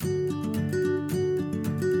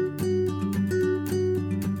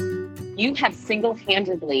You have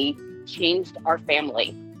single-handedly changed our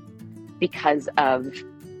family because of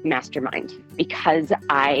Mastermind, because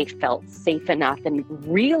I felt safe enough and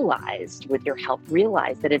realized, with your help,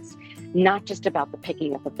 that it's not just about the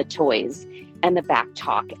picking up of the toys and the back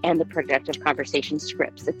talk and the productive conversation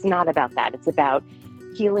scripts. It's not about that. It's about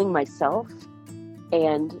healing myself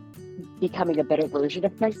and becoming a better version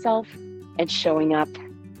of myself and showing up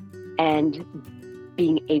and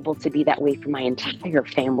being able to be that way for my entire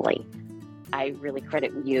family. I really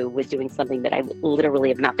credit you with doing something that I literally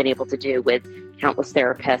have not been able to do with countless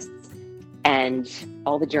therapists and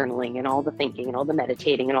all the journaling and all the thinking and all the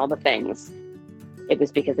meditating and all the things. It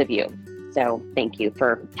was because of you. So thank you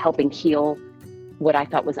for helping heal what I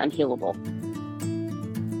thought was unhealable.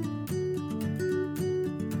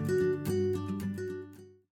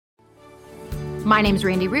 My name is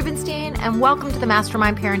Randy Rubenstein, and welcome to the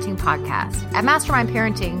Mastermind Parenting Podcast. At Mastermind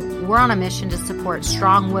Parenting, we're on a mission to support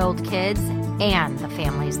strong-willed kids and the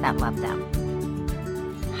families that love them.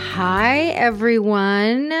 Hi,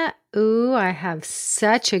 everyone. Ooh, I have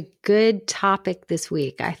such a good topic this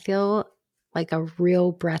week. I feel like a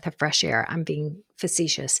real breath of fresh air. I'm being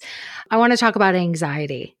facetious. I want to talk about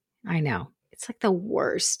anxiety. I know. It's like the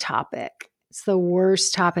worst topic. It's the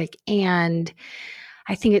worst topic. And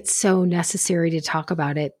I think it's so necessary to talk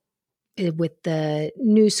about it with the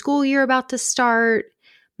new school year about to start.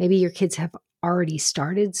 Maybe your kids have already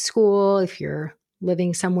started school. If you're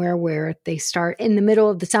living somewhere where they start in the middle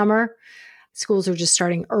of the summer, schools are just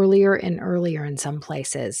starting earlier and earlier in some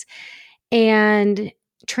places. And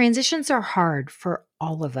transitions are hard for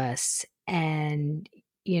all of us. And,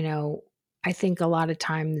 I think a lot of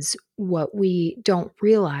times what we don't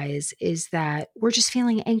realize is that we're just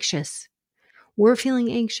feeling anxious. We're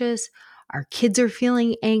feeling anxious. Our kids are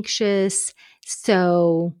feeling anxious.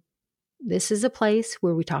 So this is a place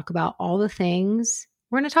where we talk about all the things.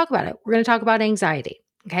 We're going to talk about it. We're going to talk about anxiety.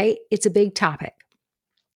 Okay. It's a big topic.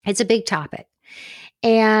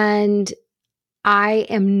 And I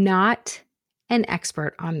am not an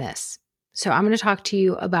expert on this. So I'm going to talk to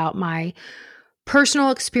you about my personal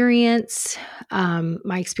experience,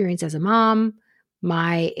 my experience as a mom,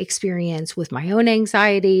 my experience with my own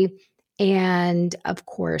anxiety. And of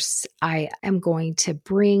course, I am going to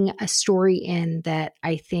bring a story in that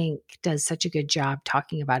I think does such a good job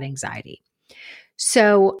talking about anxiety.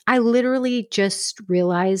 So I literally just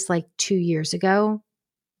realized like 2 years ago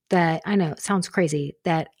that, I know it sounds crazy,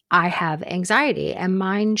 that I have anxiety, and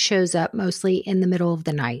mine shows up mostly in the middle of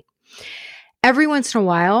the night. Every once in a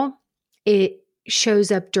while, it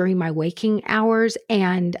shows up during my waking hours.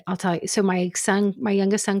 And I'll tell you, so my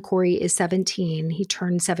youngest son, Corey, is 17. He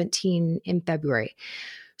turned 17 in February.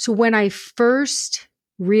 So when I first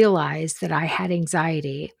realized that I had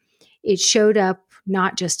anxiety, it showed up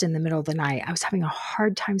not just in the middle of the night. I was having a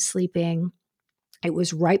hard time sleeping. It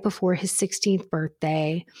was right before his 16th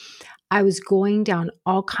birthday. I was going down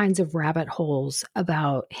all kinds of rabbit holes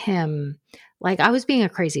about him. Like I was being a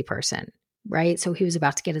crazy person. Right? So he was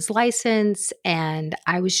about to get his license, and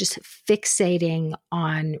I was just fixating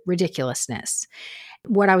on ridiculousness.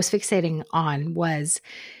 What I was fixating on was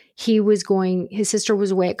his sister was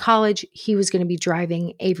away at college. He was going to be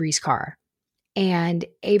driving Avery's car, and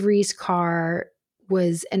Avery's car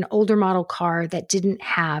was an older model car that didn't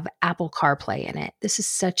have Apple CarPlay in it. This is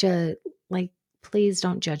such a, please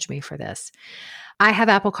don't judge me for this. I have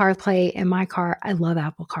Apple CarPlay in my car. I love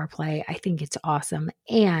Apple CarPlay. I think it's awesome.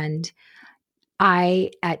 And I,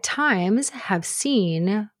 at times, have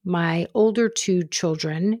seen my older two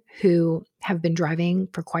children who have been driving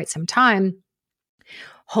for quite some time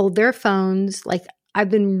hold their phones. Like I've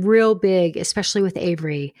been real big, especially with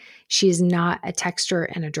Avery. She's not a texter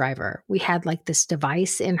and a driver. We had like this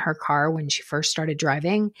device in her car when she first started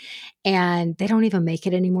driving, and they don't even make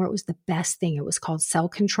it anymore. It was the best thing. It was called Cell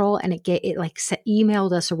Control, and it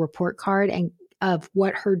emailed us a report card of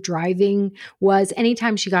what her driving was.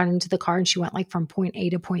 Anytime she got into the car and she went like from point A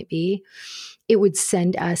to point B, it would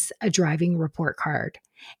send us a driving report card,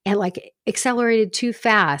 and like accelerated too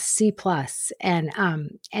fast, C+.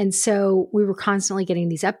 And so we were constantly getting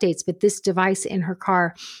these updates, but this device in her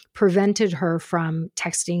car prevented her from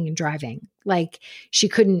texting and driving. Like she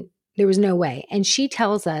couldn't, there was no way. And she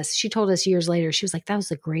told us years later, she was like, that was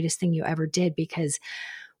the greatest thing you ever did, because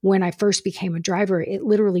when I first became a driver, it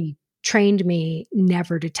literally trained me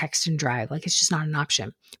never to text and drive. Like it's just not an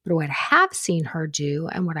option. But what I have seen her do,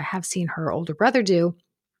 and what I have seen her older brother do,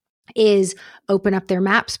 is open up their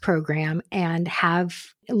maps program and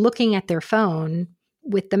have looking at their phone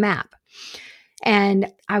with the map.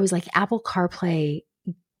 And I was like, Apple CarPlay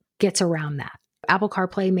gets around that. Apple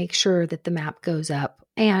CarPlay makes sure that the map goes up.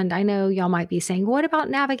 And I know y'all might be saying, what about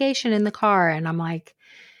navigation in the car? And I'm like,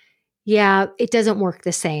 yeah, it doesn't work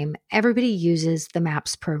the same. Everybody uses the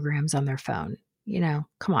maps programs on their phone.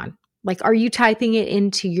 Come on. Like, are you typing it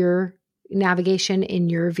into your navigation in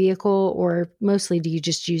your vehicle, or mostly do you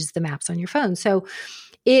just use the maps on your phone? So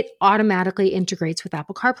it automatically integrates with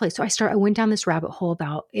Apple CarPlay. So I went down this rabbit hole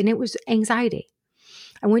and it was anxiety.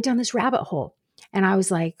 I went down this rabbit hole and I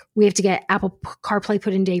was like, we have to get Apple CarPlay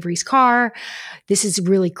put in Davery's car. This is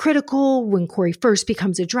really critical when Corey first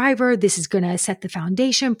becomes a driver. This is going to set the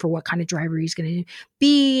foundation for what kind of driver he's going to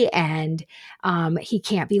be. And he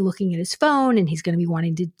can't be looking at his phone, and he's going to be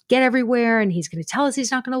wanting to get everywhere. And he's going to tell us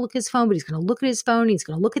he's not going to look at his phone, but he's going to look at his phone. He's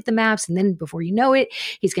going to look at the maps. And then before you know it,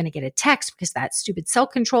 he's going to get a text because that stupid cell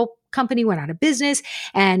control company went out of business.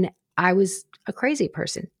 And I was a crazy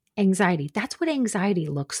person. Anxiety. That's what anxiety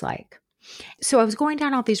looks like. So I was going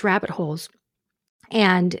down all these rabbit holes,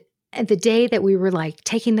 and the day that we were like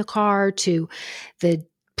taking the car to the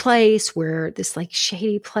place where this like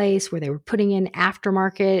shady place where they were putting in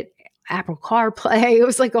aftermarket Apple CarPlay, it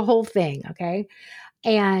was like a whole thing. Okay.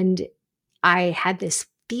 And I had this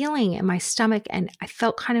feeling in my stomach and I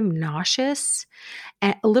felt kind of nauseous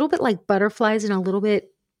and a little bit like butterflies and a little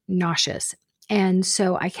bit nauseous. And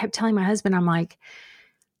so I kept telling my husband, I'm like,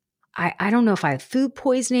 I don't know if I have food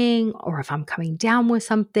poisoning or if I'm coming down with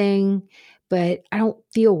something, but I don't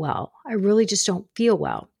feel well. I really just don't feel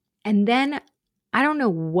well. And then I don't know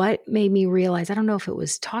what made me realize, I don't know if it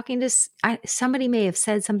was talking to somebody may have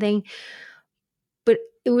said something, but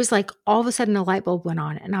it was like all of a sudden a light bulb went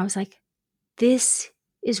on and I was like, this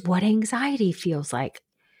is what anxiety feels like.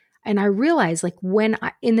 And I realized like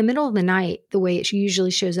in the middle of the night, the way it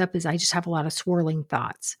usually shows up is I just have a lot of swirling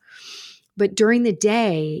thoughts. But during the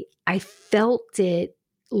day, I felt it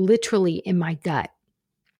literally in my gut.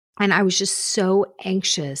 And I was just so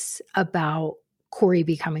anxious about Corey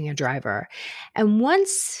becoming a driver. And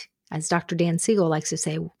once, as Dr. Dan Siegel likes to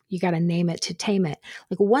say, you got to name it to tame it.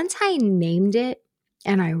 Like once I named it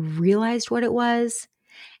and I realized what it was,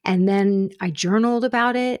 and then I journaled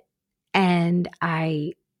about it and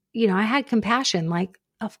I had compassion, like,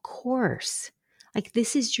 of course, like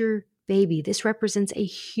this is your baby. This represents a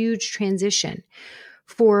huge transition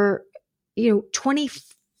for,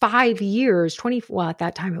 25 years, at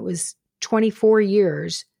that time it was 24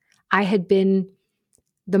 years. I had been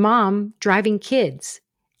the mom driving kids.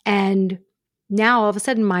 And now all of a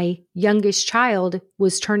sudden my youngest child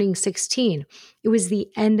was turning 16. It was the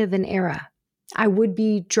end of an era. I would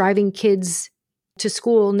be driving kids to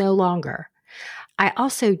school no longer. I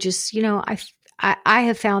also just, I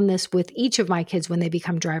have found this with each of my kids when they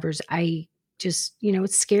become drivers. I just,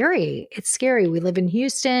 it's scary. It's scary. We live in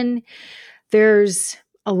Houston. There's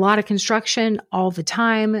a lot of construction all the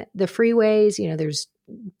time. The freeways, there's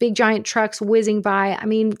big giant trucks whizzing by. I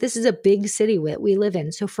mean, this is a big city we live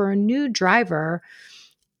in. So for a new driver,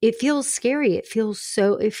 it feels scary. It feels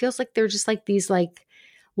like they're just like these like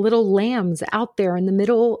little lambs out there in the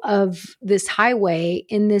middle of this highway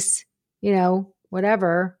in this,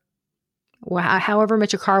 whatever, however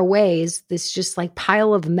much a car weighs, this just like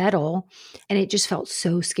pile of metal. And it just felt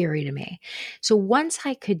so scary to me. So once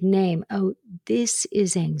I could name, oh, this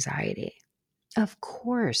is anxiety. Of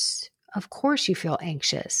course you feel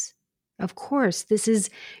anxious. Of course, this is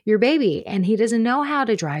your baby and he doesn't know how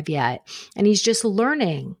to drive yet. And he's just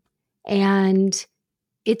learning. And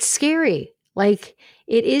it's scary. Like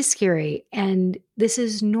it is scary. And this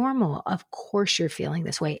is normal. Of course you're feeling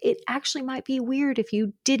this way. It actually might be weird if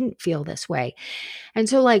you didn't feel this way. And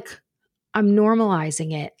so like I'm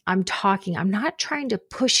normalizing it. I'm not trying to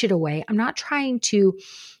push it away. I'm not trying to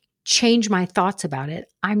change my thoughts about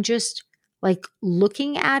it. I'm just like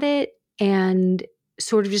looking at it and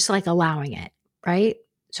sort of just like allowing it, right?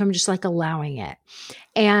 So I'm just like allowing it.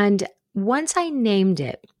 And once I named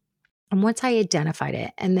it and once I identified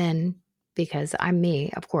it, and then because I'm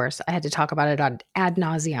me, of course, I had to talk about it ad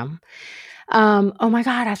nauseum. Oh my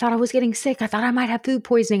God, I thought I was getting sick. I thought I might have food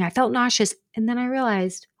poisoning. I felt nauseous. And then I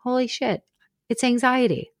realized, holy shit, it's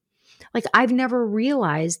anxiety. Like I've never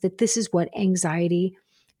realized that this is what anxiety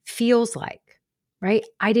feels like, right?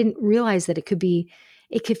 I didn't realize that it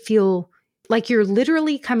could feel like you're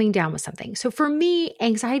literally coming down with something. So for me,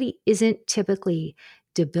 anxiety isn't typically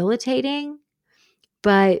debilitating,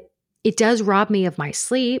 but it does rob me of my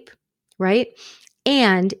sleep, right?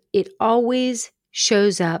 And it always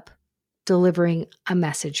shows up delivering a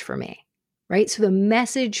message for me, right? So the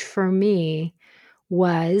message for me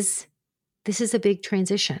was, this is a big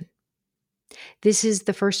transition. This is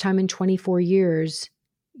the first time in 24 years,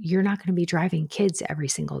 you're not going to be driving kids every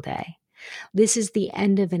single day. This is the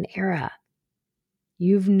end of an era.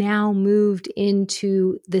 You've now moved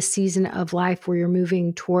into the season of life where you're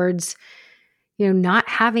moving towards, not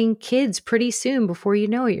having kids pretty soon. Before you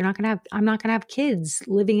know it, I'm not going to have kids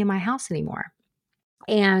living in my house anymore.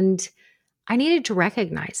 And I needed to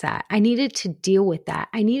recognize that. I needed to deal with that.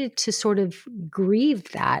 I needed to sort of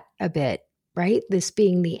grieve that a bit, right? This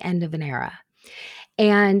being the end of an era.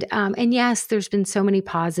 And yes, there's been so many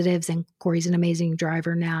positives, and Corey's an amazing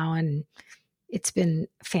driver now. And it's been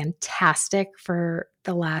fantastic for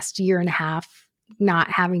the last year and a half, not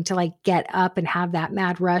having to like get up and have that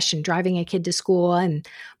mad rush and driving a kid to school. And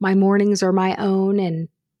my mornings are my own, and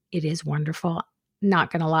it is wonderful.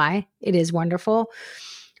 Not going to lie, it is wonderful.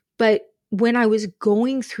 But when I was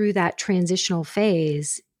going through that transitional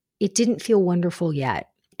phase, it didn't feel wonderful yet.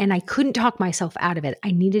 And I couldn't talk myself out of it.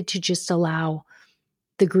 I needed to just allow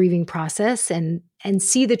the grieving process and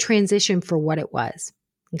see the transition for what it was.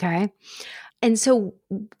 Okay. And so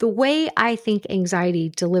the way I think anxiety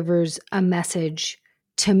delivers a message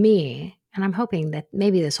to me, and I'm hoping that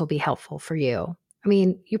maybe this will be helpful for you. I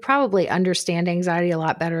mean, you probably understand anxiety a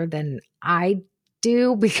lot better than I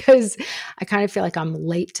do, because I kind of feel like I'm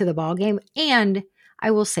late to the ball game. And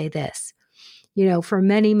I will say this, for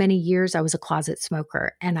many, many years, I was a closet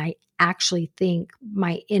smoker, and I actually think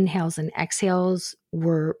my inhales and exhales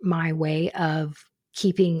were my way of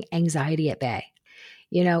keeping anxiety at bay.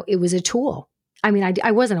 It was a tool. I mean,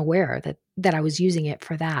 I wasn't aware that I was using it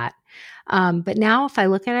for that. But now if I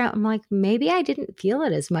look at it, I'm like, maybe I didn't feel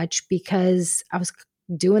it as much because I was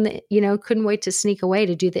doing couldn't wait to sneak away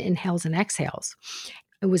to do the inhales and exhales.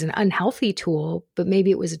 It was an unhealthy tool, but maybe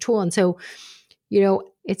it was a tool. And so,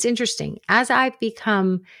 it's interesting. As I've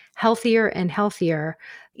become healthier and healthier,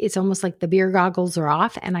 it's almost like the beer goggles are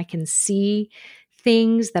off and I can see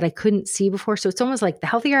things that I couldn't see before. So it's almost like the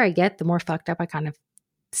healthier I get, the more fucked up I kind of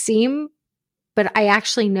seem. But I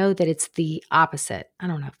actually know that it's the opposite. I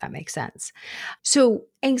don't know if that makes sense. So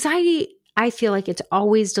anxiety, I feel like it's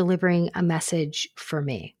always delivering a message for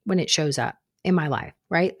me when it shows up in my life,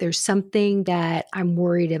 right? There's something that I'm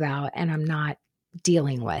worried about and I'm not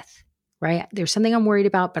dealing with, right? There's something I'm worried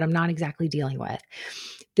about, but I'm not exactly dealing with.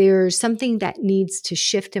 There's something that needs to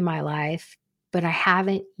shift in my life, but I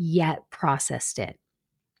haven't yet processed it.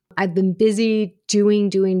 I've been busy doing,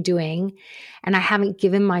 and I haven't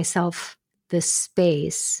given myself the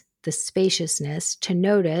space, the spaciousness to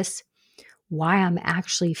notice why I'm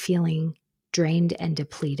actually feeling drained and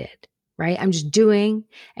depleted, right? I'm just doing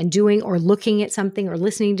or looking at something or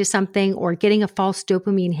listening to something or getting a false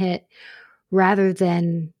dopamine hit rather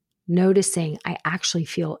than noticing I actually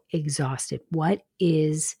feel exhausted. What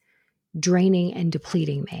is draining and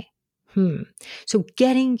depleting me? So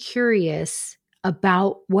getting curious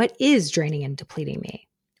about what is draining and depleting me,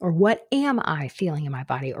 or what am I feeling in my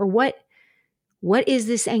body, or what is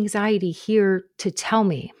this anxiety here to tell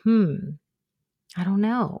me? I don't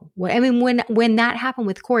know. When that happened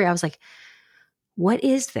with Corey, I was like, what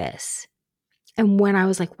is this? And when I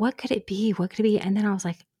was like, what could it be? What could it be? And then I was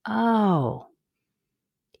like, oh,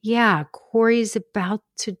 yeah, Corey's about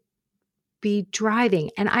to be driving.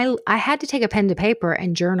 And I had to take a pen to paper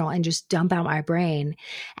and journal and just dump out my brain.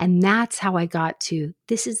 And that's how I got to,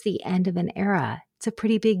 this is the end of an era. It's a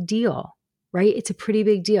pretty big deal, right? It's a pretty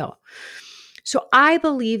big deal. So I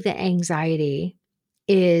believe that anxiety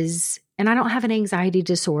is, and I don't have an anxiety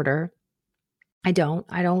disorder. I don't,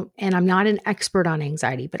 and I'm not an expert on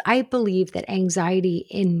anxiety, but I believe that anxiety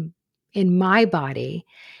in my body,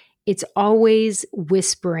 it's always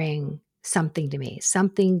whispering something to me,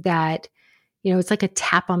 something that, it's like a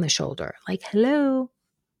tap on the shoulder, like, hello.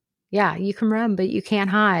 Yeah, you can run, but you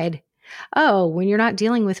can't hide. Oh, when you're not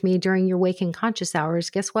dealing with me during your waking conscious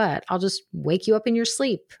hours, guess what? I'll just wake you up in your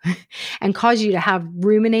sleep and cause you to have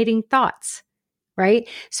ruminating thoughts, right?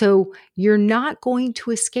 So you're not going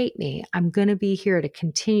to escape me. I'm going to be here to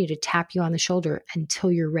continue to tap you on the shoulder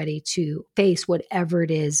until you're ready to face whatever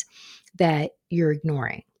it is that you're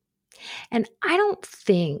ignoring. And I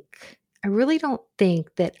really don't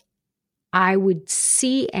think that I would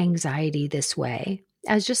see anxiety this way,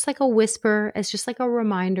 as just like a whisper, as just like a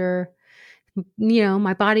reminder,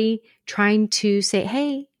 my body trying to say,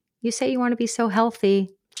 hey, you say you want to be so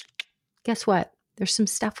healthy. Guess what? There's some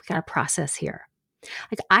stuff we got to process here.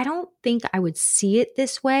 Like, I don't think I would see it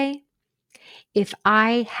this way if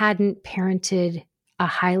I hadn't parented a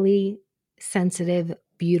highly sensitive,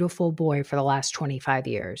 beautiful boy for the last 25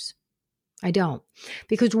 years. I don't.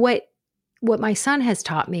 Because what my son has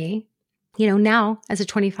taught me, now as a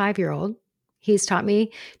 25-year-old, he's taught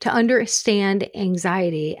me to understand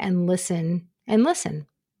anxiety and listen,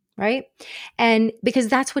 right? And because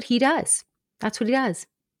that's what he does. That's what he does.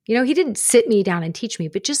 He didn't sit me down and teach me,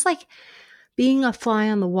 but just like being a fly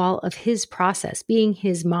on the wall of his process, being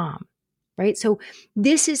his mom, right? So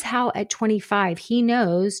this is how at 25, he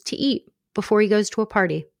knows to eat before he goes to a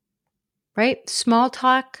party, right? Small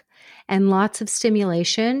talk and lots of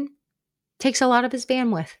stimulation takes a lot of his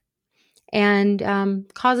bandwidth and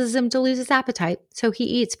causes him to lose his appetite. So he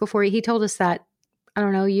eats before he told us that, I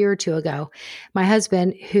don't know, a year or two ago. My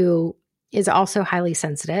husband, who is also highly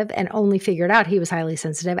sensitive and only figured out he was highly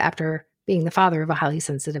sensitive after being the father of a highly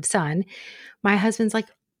sensitive son, my husband's like,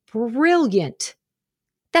 brilliant.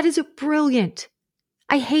 That is brilliant.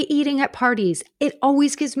 I hate eating at parties. It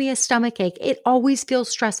always gives me a stomach ache. It always feels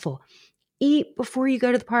stressful. Eat before you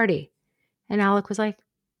go to the party. And Alec was like,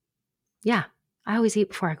 yeah, I always eat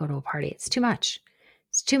before I go to a party. It's too much.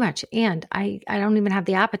 It's too much. And I don't even have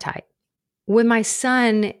the appetite. When my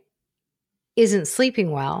son isn't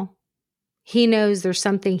sleeping well, he knows there's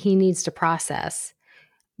something he needs to process.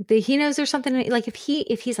 He knows there's something like if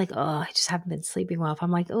he's like, oh, I just haven't been sleeping well. If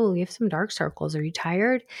I'm like, oh, you have some dark circles. Are you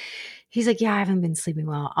tired? He's like, yeah, I haven't been sleeping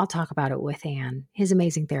well. I'll talk about it with Anne, his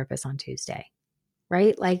amazing therapist, on Tuesday.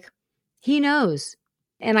 Right? Like he knows.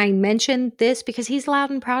 And I mentioned this because he's loud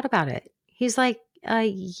and proud about it. He's like,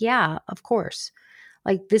 yeah, of course.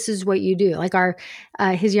 Like, this is what you do. Like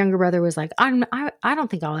his younger brother was like, I don't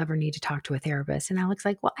think I'll ever need to talk to a therapist. And Alec's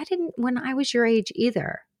like, well, I didn't when I was your age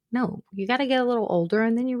either. No, you got to get a little older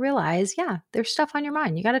and then you realize, yeah, there's stuff on your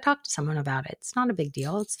mind. You got to talk to someone about it. It's not a big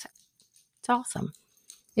deal. It's awesome.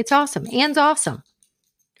 It's awesome. Anne's awesome.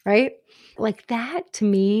 Right? Like that to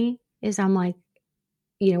me is, I'm like,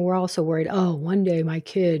 we're also worried, oh, one day my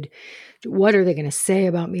kid, what are they going to say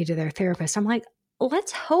about me to their therapist? I'm like,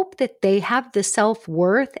 let's hope that they have the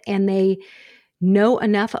self-worth and they know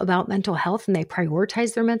enough about mental health and they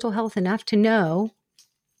prioritize their mental health enough to know,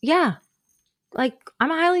 yeah, like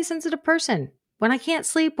I'm a highly sensitive person. When I can't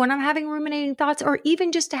sleep, when I'm having ruminating thoughts, or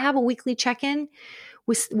even just to have a weekly check-in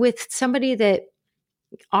with somebody that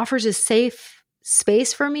offers a safe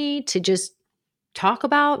space for me to just talk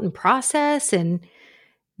about and process, and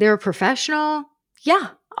they're a professional,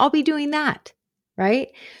 yeah, I'll be doing that, right?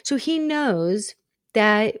 So he knows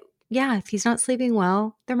that, yeah, if he's not sleeping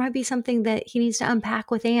well, there might be something that he needs to unpack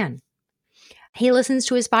with Anne. He listens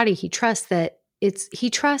to his body. He trusts that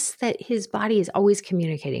his body is always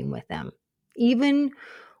communicating with them, even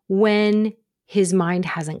when his mind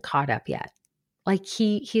hasn't caught up yet. Like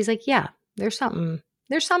he's like, yeah, there's something.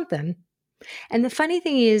 And the funny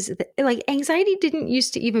thing is that, like, anxiety didn't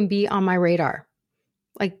used to even be on my radar,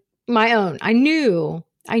 like my own. I knew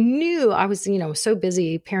I was, so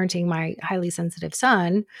busy parenting my highly sensitive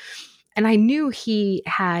son. And I knew he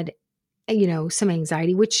had, some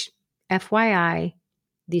anxiety, which FYI,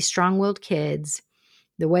 these strong-willed kids,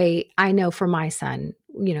 the way I know for my son,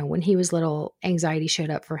 when he was little, anxiety showed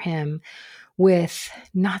up for him with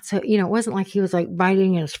not so, it wasn't like he was like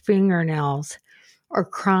biting his fingernails or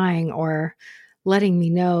crying or letting me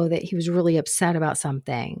know that he was really upset about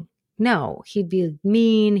something. No, he'd be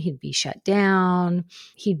mean, he'd be shut down,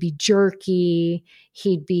 he'd be jerky,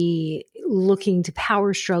 he'd be looking to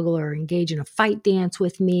power struggle or engage in a fight dance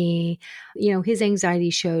with me. His anxiety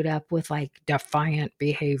showed up with like defiant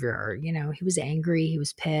behavior. He was angry, he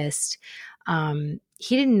was pissed.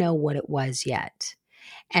 He didn't know what it was yet.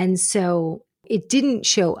 And so it didn't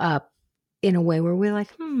show up in a way where we're like,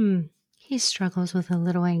 he struggles with a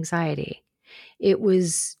little anxiety. It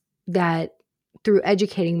was that through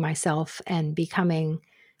educating myself and becoming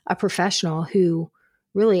a professional who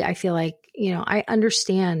really, I feel like, I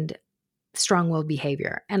understand strong-willed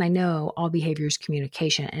behavior, and I know all behavior is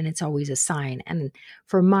communication, and it's always a sign. And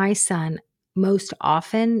for my son, most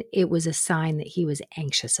often it was a sign that he was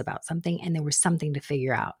anxious about something and there was something to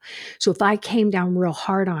figure out. So if I came down real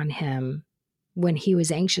hard on him when he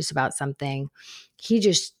was anxious about something, he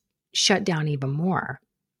just shut down even more.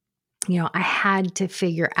 I had to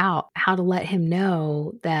figure out how to let him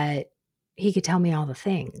know that he could tell me all the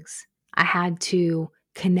things. I had to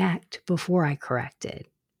connect before I corrected,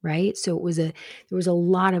 right? So there was a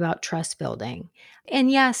lot about trust building. And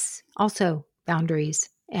yes, also boundaries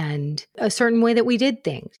and a certain way that we did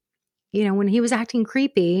things. When he was acting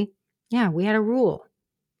creepy, yeah, we had a rule.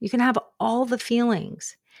 You can have all the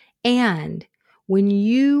feelings. And when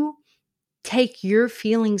you take your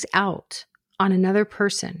feelings out on another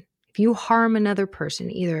person, if you harm another person,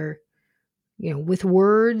 either, with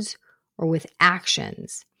words or with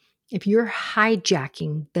actions, if you're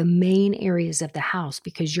hijacking the main areas of the house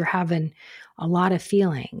because you're having a lot of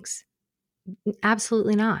feelings,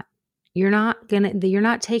 absolutely not. You're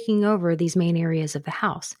not taking over these main areas of the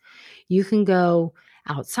house. You can go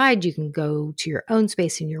outside. You can go to your own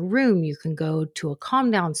space in your room. You can go to a calm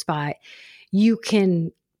down spot. You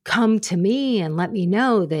can come to me and let me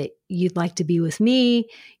know that you'd like to be with me,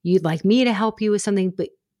 you'd like me to help you with something, but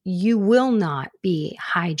you will not be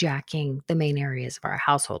hijacking the main areas of our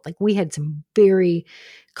household. Like, we had some very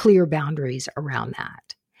clear boundaries around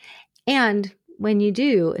that. And when you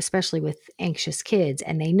do, especially with anxious kids,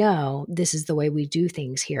 and they know this is the way we do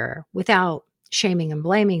things here, without shaming and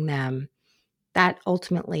blaming them, that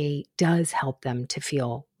ultimately does help them to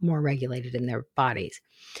feel more regulated in their bodies.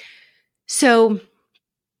 So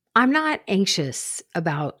I'm not anxious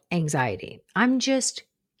about anxiety. I'm just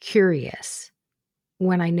curious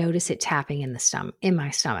when I notice it tapping in my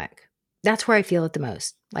stomach. That's where I feel it the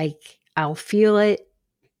most. Like, I'll feel it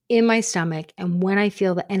in my stomach. And when I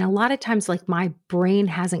feel that, and a lot of times, like, my brain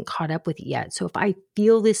hasn't caught up with it yet. So if I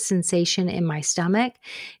feel this sensation in my stomach,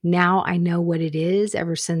 now I know what it is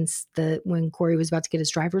ever since when Corey was about to get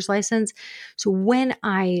his driver's license. So when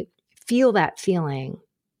I feel that feeling,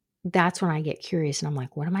 that's when I get curious and I'm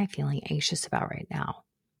like, what am I feeling anxious about right now?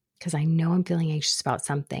 Because I know I'm feeling anxious about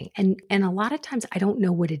something. And a lot of times I don't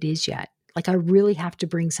know what it is yet. Like, I really have to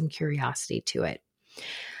bring some curiosity to it.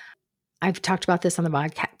 I've talked about this on the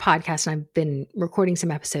podcast, and I've been recording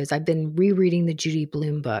some episodes. I've been rereading the Judy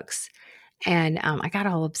Blume books, and I got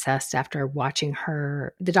all obsessed after watching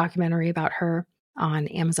the documentary about her on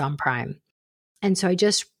Amazon Prime. And so I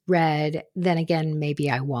just read Then Again,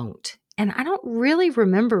 Maybe I Won't. And I don't really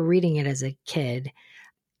remember reading it as a kid.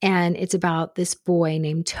 And it's about this boy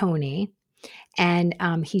named Tony, and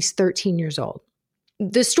he's 13 years old.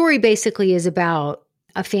 The story basically is about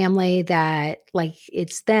a family that, like,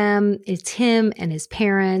 it's him and his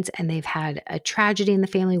parents, and they've had a tragedy in the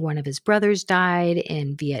family. One of his brothers died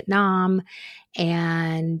in Vietnam,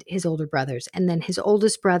 and his older brothers. And then his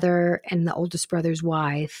oldest brother and the oldest brother's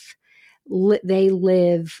wife, they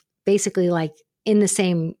live basically like in the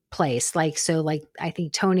same place. Like, so like, I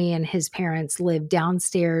think Tony and his parents live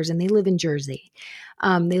downstairs, and they live in Jersey.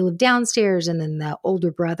 They live downstairs, and then the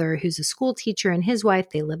older brother, who's a school teacher, and his wife,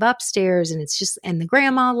 they live upstairs, and and the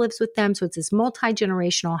grandma lives with them. So it's this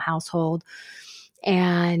multi-generational household.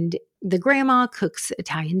 And the grandma cooks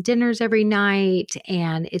Italian dinners every night,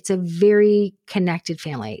 and it's a very connected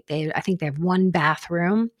family. I think they have one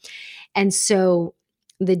bathroom. And so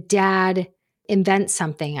the dad invents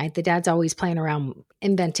something. The dad's always playing around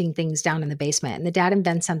inventing things down in the basement, and the dad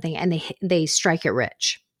invents something, and they strike it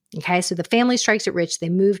rich. Okay. So the family strikes it rich. They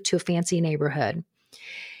move to a fancy neighborhood.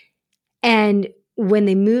 And when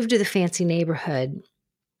they move to the fancy neighborhood,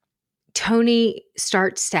 Tony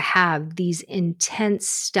starts to have these intense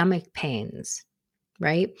stomach pains,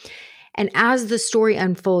 right? And as the story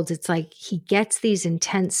unfolds, it's like he gets these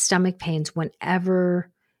intense stomach pains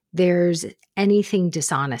whenever there's anything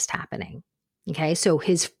dishonest happening. Okay. So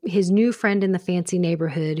his new friend in the fancy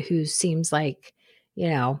neighborhood, who seems like,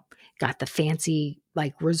 got the fancy,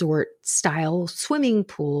 like, resort style swimming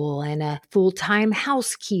pool and a full-time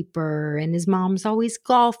housekeeper, and his mom's always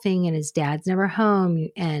golfing and his dad's never home.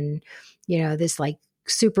 And, this like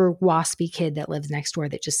super waspy kid that lives next door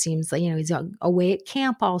that just seems like, he's away at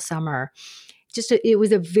camp all summer. It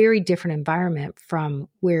was a very different environment from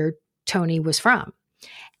where Tony was from.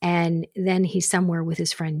 And then he's somewhere with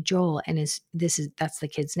his friend Joel, and that's the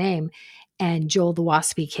kid's name. And Joel, the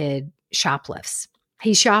waspy kid, shoplifts.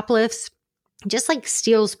 He shoplifts, just like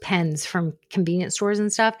steals pens from convenience stores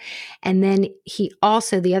and stuff. And then he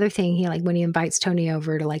also, the other thing, he, like, when he invites Tony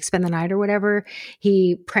over to like spend the night or whatever,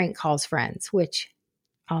 he prank calls friends, which,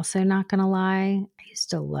 also not going to lie,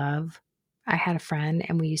 I had a friend,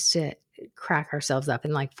 and we used to crack ourselves up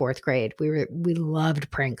in like 4th grade. We loved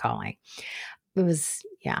prank calling. It was,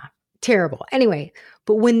 terrible. Anyway,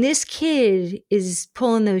 but when this kid is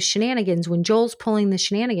pulling those shenanigans, when Joel's pulling the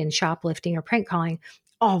shenanigans, shoplifting or prank calling,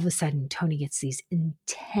 all of a sudden Tony gets these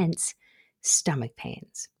intense stomach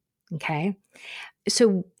pains. Okay.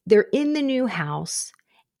 So they're in the new house,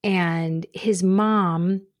 and his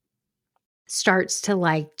mom starts to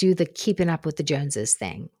like do the keeping up with the Joneses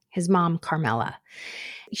thing. His mom, Carmela,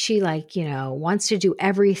 she wants to do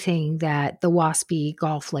everything that the waspy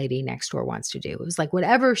golf lady next door wants to do. It was like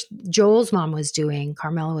whatever Joel's mom was doing,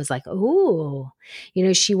 Carmela was like, oh,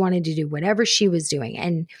 she wanted to do whatever she was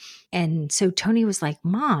doing. And so Tony was like,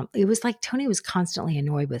 Mom, it was like Tony was constantly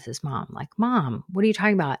annoyed with his mom. Like, Mom, what are you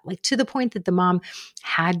talking about? Like, to the point that the mom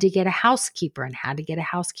had to get a housekeeper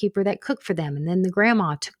that cooked for them. And then the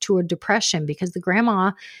grandma took to a depression because the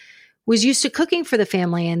grandma was used to cooking for the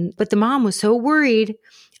family. But the mom was so worried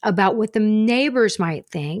about what the neighbors might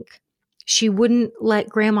think, she wouldn't let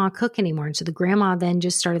grandma cook anymore. And so the grandma then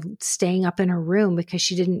just started staying up in her room because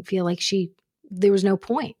she didn't feel like there was no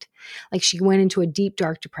point. Like, she went into a deep,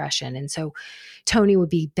 dark depression. And so Tony would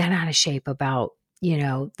be bent out of shape about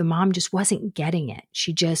the mom just wasn't getting it.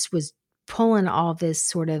 She just was pulling all this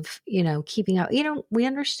sort of, keeping up. We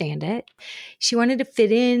understand it. She wanted to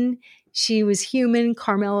fit in. She was human.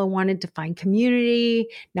 Carmela wanted to find community.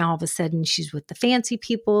 Now all of a sudden she's with the fancy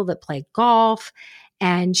people that play golf,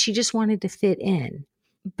 and she just wanted to fit in.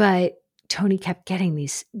 But Tony kept getting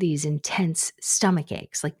these intense stomach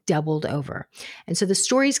aches, like doubled over. And so the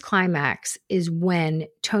story's climax is when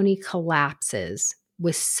Tony collapses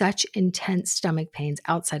with such intense stomach pains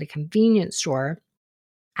outside a convenience store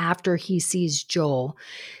after he sees Joel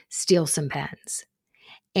steal some pens.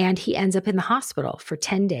 And he ends up in the hospital for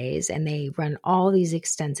 10 days, and they run all these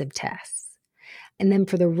extensive tests. And then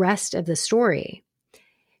for the rest of the story,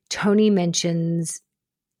 Tony mentions,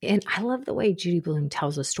 and I love the way Judy Blume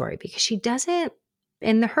tells a story, because she doesn't,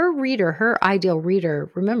 and her ideal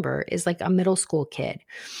reader, remember, is like a middle school kid.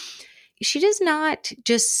 She does not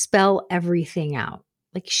just spell everything out.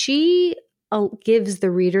 Like, she gives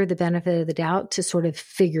the reader the benefit of the doubt to sort of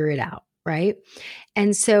figure it out, right?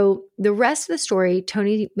 And so the rest of the story,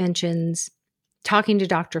 Tony mentions talking to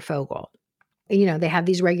Dr. Fogel. They have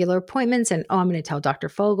these regular appointments, and, I'm going to tell Dr.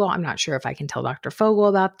 Fogel. I'm not sure if I can tell Dr. Fogel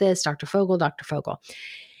about this. Dr. Fogel.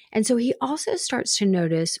 And so he also starts to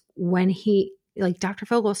notice when Dr.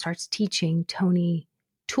 Fogel starts teaching Tony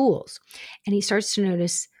tools, and he starts to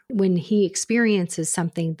notice when he experiences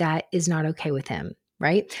something that is not okay with him,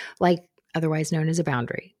 right? Like, otherwise known as a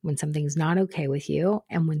boundary, when something's not okay with you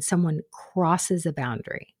and when someone crosses a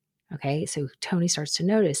boundary. Okay, so Tony starts to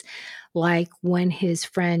notice, like when his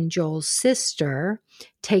friend Joel's sister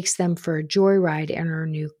takes them for a joyride in her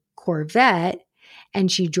new Corvette, and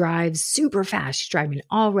she drives super fast. She's driving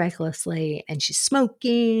all recklessly, and she's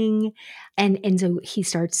smoking. And so he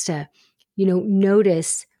starts to,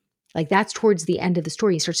 notice, like, that's towards the end of the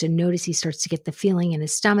story. He starts to notice, he starts to get the feeling in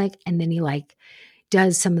his stomach. And then he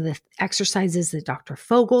does some of the exercises that Dr.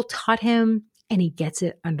 Fogel taught him, and he gets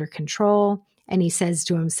it under control. And he says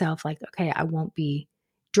to himself, like, okay, I won't be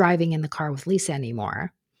driving in the car with Lisa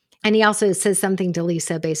anymore. And he also says something to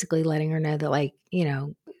Lisa, basically letting her know that,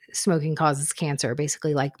 smoking causes cancer.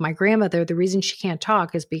 Basically, like, my grandmother, the reason she can't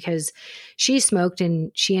talk is because she smoked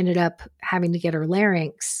and she ended up having to get her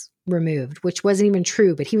larynx removed, which wasn't even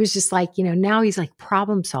true. But he was just like, now he's like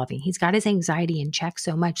problem solving. He's got his anxiety in check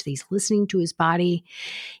so much that he's listening to his body.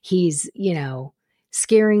 He's,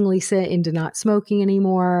 scaring Lisa into not smoking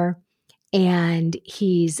anymore. And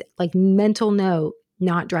he's like, mental note,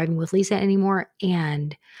 not driving with Lisa anymore.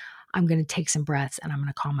 And I'm going to take some breaths and I'm going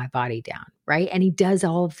to calm my body down. Right. And he does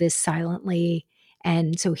all of this silently.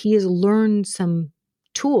 And so he has learned some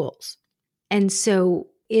tools. And so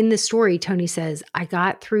in the story, Tony says, I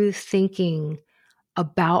got through thinking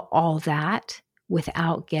about all that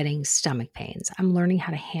without getting stomach pains. I'm learning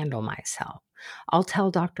how to handle myself. I'll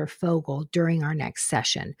tell Dr. Fogel during our next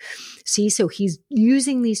session. See, so he's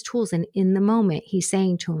using these tools, and in the moment, he's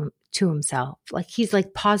saying to himself, like, he's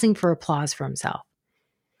like pausing for applause for himself.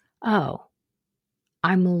 Oh,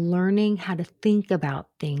 I'm learning how to think about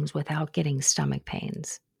things without getting stomach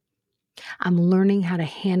pains. I'm learning how to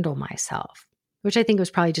handle myself, which I think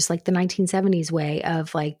was probably just like the 1970s way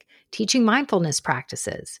of like teaching mindfulness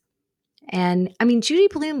practices. And I mean, Judy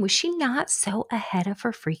Blume, was she not so ahead of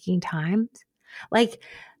her freaking times? Like,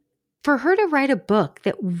 for her to write a book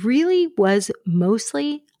that really was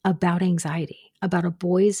mostly about anxiety, about a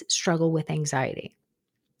boy's struggle with anxiety.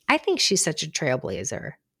 I think she's such a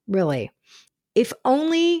trailblazer, really. If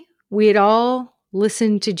only we had all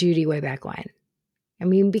listened to Judy way back when. I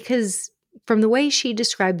mean, because from the way she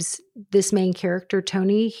describes this main character,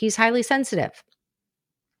 Tony, he's highly sensitive.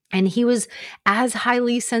 And he was, as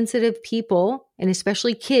highly sensitive people, and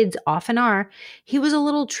especially kids often are, he was a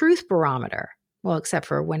little truth barometer. Well, except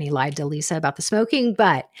for when he lied to Lisa about the smoking.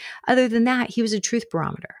 But other than that, he was a truth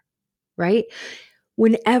barometer, right?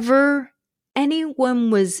 Whenever anyone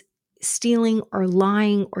was stealing or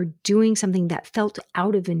lying or doing something that felt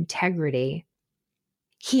out of integrity,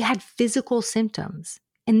 he had physical symptoms.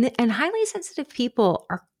 And highly sensitive people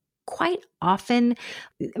are quite often,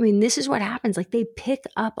 I mean, this is what happens. Like, they pick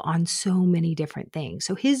up on so many different things.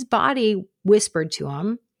 So his body whispered to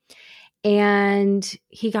him, and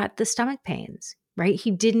he got the stomach pains, right?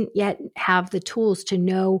 He didn't yet have the tools to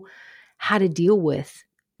know how to deal with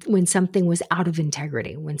when something was out of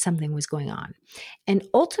integrity, when something was going on. And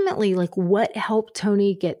ultimately, like, what helped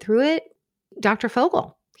Tony get through it? Dr.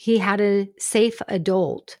 Fogel. He had a safe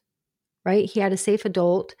adult, right? He had a safe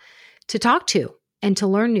adult to talk to and to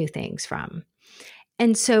learn new things from.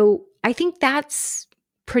 And so I think that's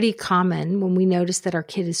pretty common when we notice that our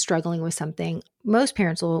kid is struggling with something. Most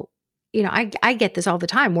parents will I get this all the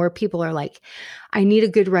time where people are like, I need a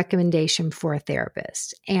good recommendation for a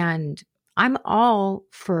therapist. And I'm all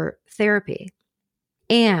for therapy.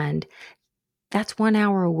 And that's 1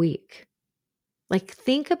 hour a week. Like,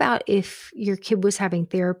 think about if your kid was having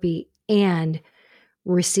therapy and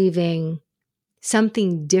receiving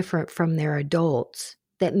something different from their adults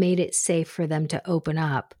that made it safe for them to open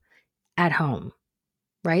up at home,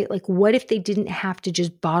 right? Like, what if they didn't have to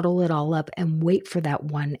just bottle it all up and wait for that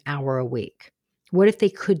 1 hour a week? What if they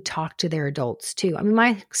could talk to their adults too? I mean,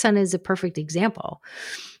 my son is a perfect example.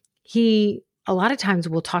 He, a lot of times,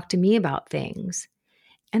 will talk to me about things.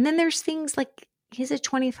 And then there's things like, he's a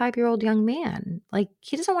 25-year-old young man. Like,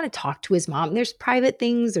 he doesn't want to talk to his mom. There's private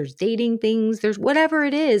things, there's dating things, there's whatever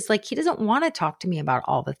it is. Like, he doesn't want to talk to me about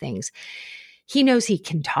all the things. He knows he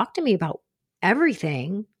can talk to me about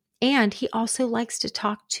everything. And he also likes to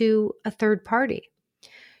talk to a third party.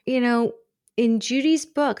 In Judy's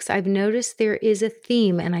books, I've noticed there is a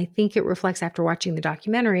theme, and I think it reflects after watching the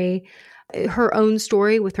documentary, her own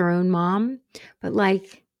story with her own mom. But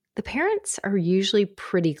like, the parents are usually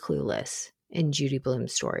pretty clueless in Judy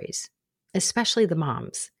Blume's stories, especially the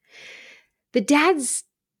moms. The dads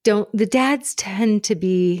tend to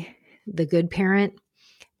be the good parent,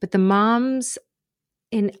 but the moms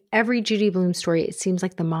in every Judy Blume story, it seems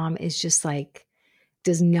like the mom is just like,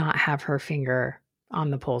 does not have her finger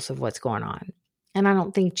on the pulse of what's going on. And I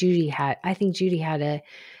think Judy had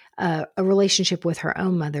a relationship with her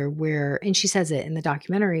own mother where, and she says it in the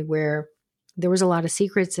documentary, where there was a lot of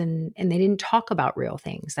secrets and they didn't talk about real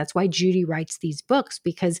things. That's why Judy writes these books,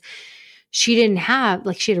 because she didn't have,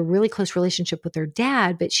 like, she had a really close relationship with her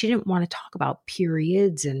dad, but she didn't want to talk about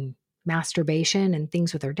periods and masturbation and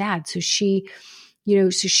things with her dad. So she's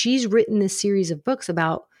written this series of books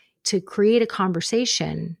to create a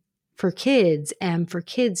conversation for kids and for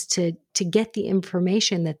kids to get the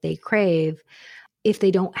information that they crave if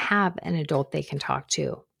they don't have an adult they can talk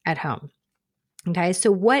to at home. Okay,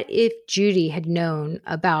 so what if Judy had known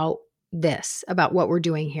about this, about what we're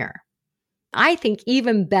doing here? I think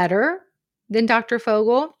even better than Dr.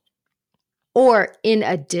 Fogel, or in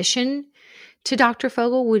addition to Dr.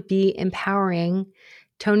 Fogel, would be empowering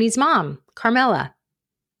Tony's mom, Carmela,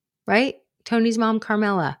 right? Tony's mom,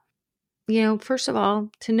 Carmela. First of all,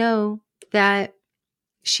 to know that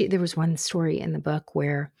there was one story in the book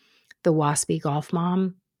where the waspy golf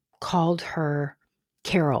mom called her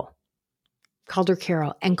Carol,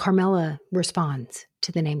 and Carmela responds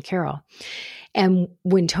to the name Carol. And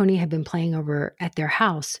when Tony had been playing over at their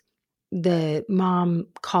house, the mom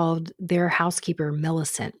called their housekeeper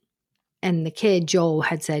Millicent. And the kid, Joel,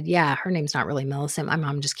 had said, yeah, her name's not really Millicent. My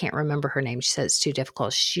mom just can't remember her name. She says it's too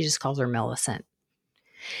difficult. She just calls her Millicent.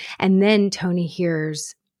 And then Tony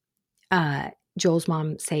hears Joel's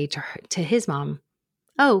mom say to his mom,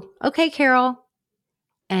 oh, okay, Carol.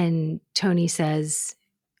 And Tony says,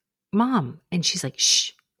 Mom. And she's like,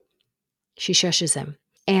 shh. She shushes him.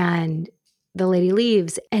 And the lady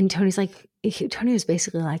leaves. And Tony was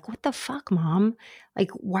basically like, what the fuck, Mom?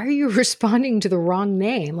 Like, why are you responding to the wrong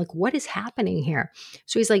name? Like, what is happening here?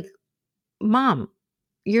 So he's like, Mom,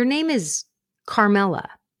 your name is Carmela.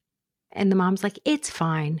 And the mom's like, it's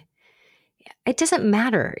fine. It doesn't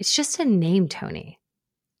matter. It's just a name, Tony.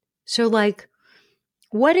 So like,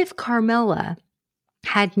 what if Carmela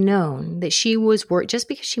had known that she was just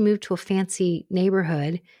because she moved to a fancy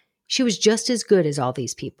neighborhood, she was just as good as all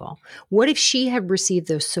these people? What if she had received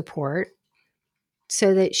the support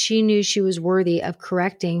so that she knew she was worthy of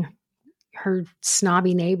correcting her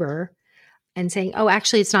snobby neighbor and saying, oh,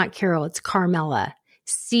 actually, it's not Carol, it's Carmela.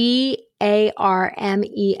 Carmella.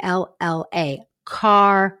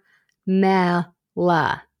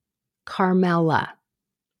 Carmela.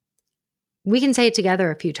 We can say it together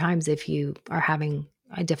a few times if you are having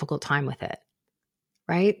a difficult time with it,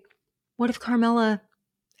 right? What if Carmela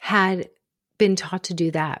had been taught to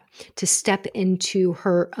do that, to step into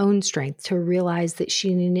her own strength, to realize that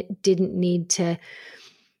she didn't need to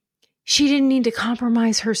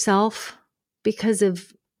compromise herself because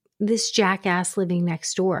of this jackass living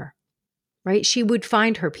next door, right? She would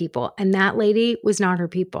find her people, and that lady was not her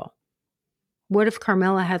people. What if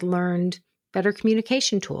Carmela had learned better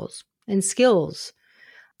communication tools and skills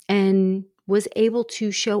and was able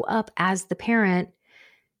to show up as the parent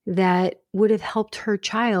that would have helped her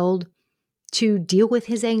child to deal with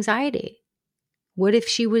his anxiety? What if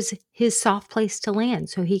she was his soft place to land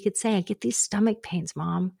so he could say, I get these stomach pains,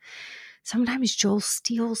 Mom. Sometimes Joel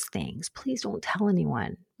steals things. Please don't tell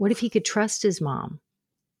anyone. What if he could trust his mom?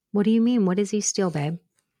 What do you mean? What does he steal, babe?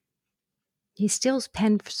 He steals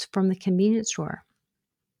pens from the convenience store.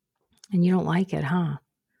 And you don't like it, huh?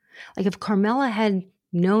 Like, if Carmela had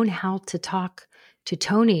known how to talk to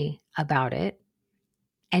Tony about it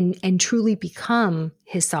and truly become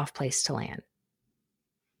his soft place to land,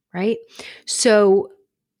 right? So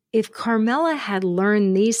if Carmela had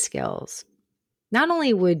learned these skills, not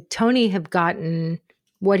only would Tony have gotten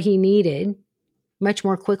what he needed much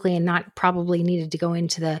more quickly and not probably needed to go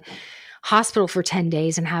into the hospital for 10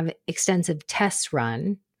 days and have extensive tests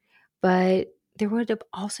run, but there would have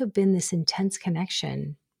also been this intense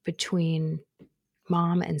connection between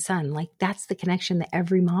mom and son. Like, that's the connection that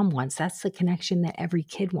every mom wants. That's the connection that every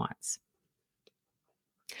kid wants.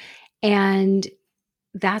 And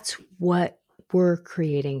that's what we're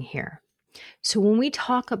creating here. So when we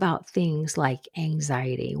talk about things like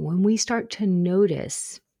anxiety, when we start to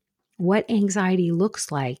notice what anxiety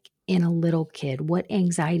looks like in a little kid, what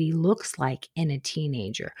anxiety looks like in a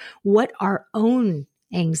teenager, what our own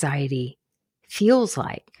anxiety feels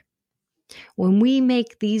like, when we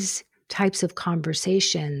make these types of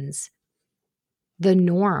conversations the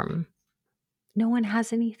norm, no one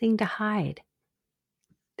has anything to hide.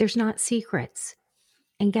 There's not secrets.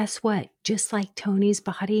 And guess what? Just like Tony's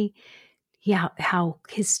body, how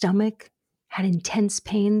his stomach had intense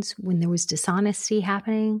pains when there was dishonesty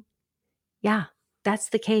happening. Yeah, that's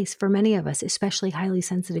the case for many of us, especially highly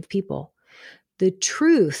sensitive people. The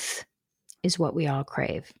truth is what we all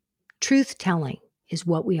crave. Truth telling is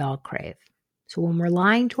what we all crave. So when we're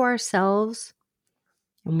lying to ourselves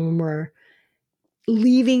and when we're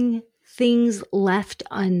leaving things left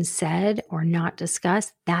unsaid or not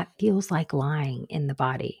discussed, that feels like lying in the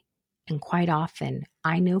body. And quite often,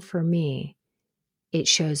 I know for me, it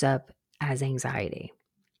shows up as anxiety.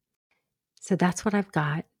 So that's what I've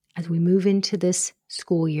got as we move into this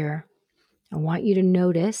school year. I want you to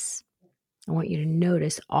notice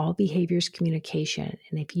all behaviors communication.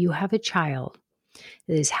 And if you have a child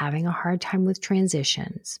that is having a hard time with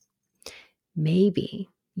transitions, maybe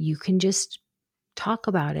you can just talk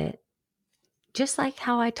about it, just like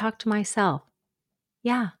how I talk to myself.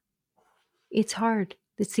 Yeah, it's hard.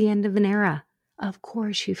 It's the end of an era. Of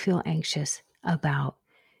course you feel anxious about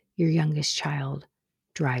your youngest child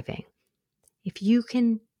driving. If you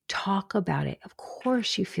can talk about it, of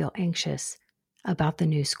course you feel anxious about the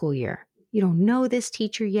new school year. You don't know this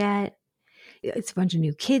teacher yet. It's a bunch of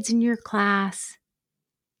new kids in your class,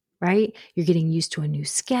 right? You're getting used to a new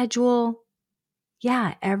schedule.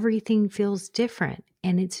 Yeah, everything feels different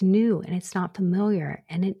and it's new and it's not familiar.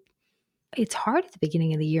 And it's hard at the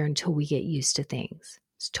beginning of the year until we get used to things.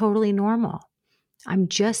 It's totally normal. I'm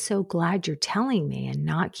just so glad you're telling me and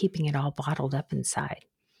not keeping it all bottled up inside.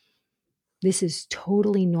 This is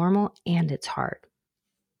totally normal and it's hard.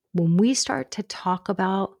 When we start to talk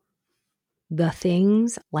about the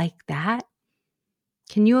things like that,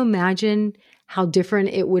 can you imagine how different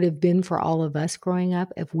it would have been for all of us growing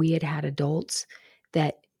up if we had had adults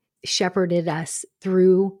that shepherded us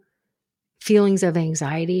through feelings of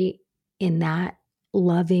anxiety in that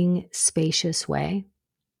loving, spacious way?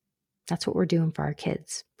 That's what we're doing for our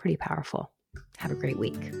kids. Pretty powerful. Have a great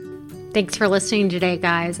week. Thanks for listening today,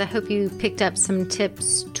 guys. I hope you picked up some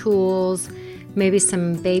tips, tools, maybe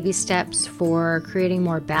some baby steps for creating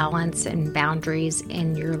more balance and boundaries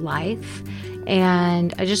in your life.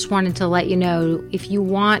 And I just wanted to let you know, if you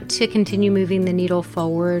want to continue moving the needle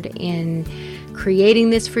forward in creating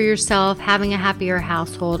this for yourself, having a happier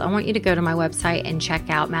household, I want you to go to my website and check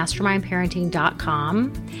out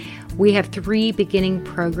mastermindparenting.com. We have 3 beginning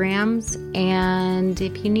programs, and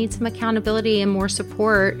if you need some accountability and more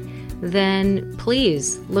support, then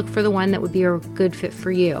please look for the one that would be a good fit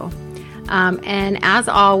for you. And as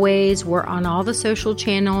always, we're on all the social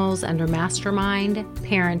channels under Mastermind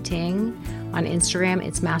Parenting. On Instagram,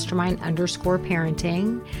 it's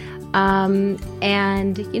mastermind_parenting. And,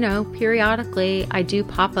 periodically I do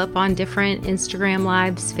pop up on different Instagram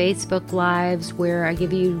lives, Facebook lives, where I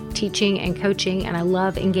give you teaching and coaching, and I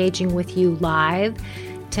love engaging with you live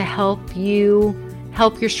to help you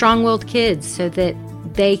help your strong-willed kids so that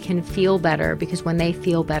they can feel better, because when they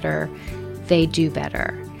feel better, they do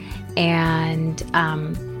better. And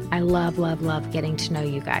I love, love, love getting to know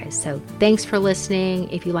you guys. So thanks for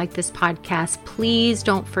listening. If you like this podcast, please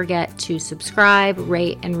don't forget to subscribe,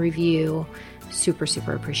 rate, and review. Super,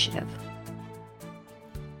 super appreciative.